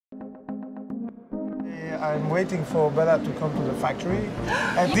I'm waiting for Bella to come to the factory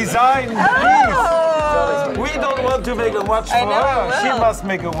and design the piece. We don't want to make a watch for her. She must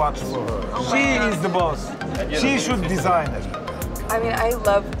make a watch for her. She is the boss. She should design it. I mean, I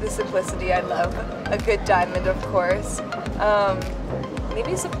love the simplicity. I love a good diamond, of course.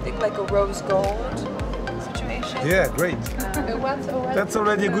 Maybe something like a rose gold situation. Yeah, great. That's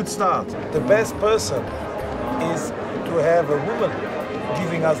already a good start. The best person is to have a woman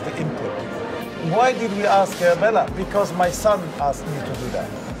giving us the input. Why did we ask Bella? Because my son asked me to do that.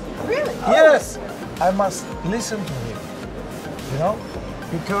 Really? Yes, I must listen to him, you know?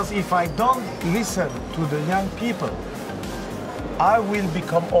 Because if I don't listen to the young people, I will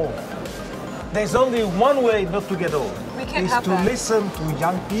become old. There's only one way not to get old. Is to listen to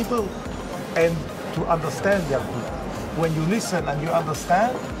young people and to understand young people. When you listen and you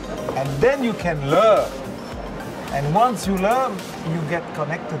understand, and then you can learn. And once you learn, you get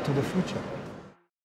connected to the future.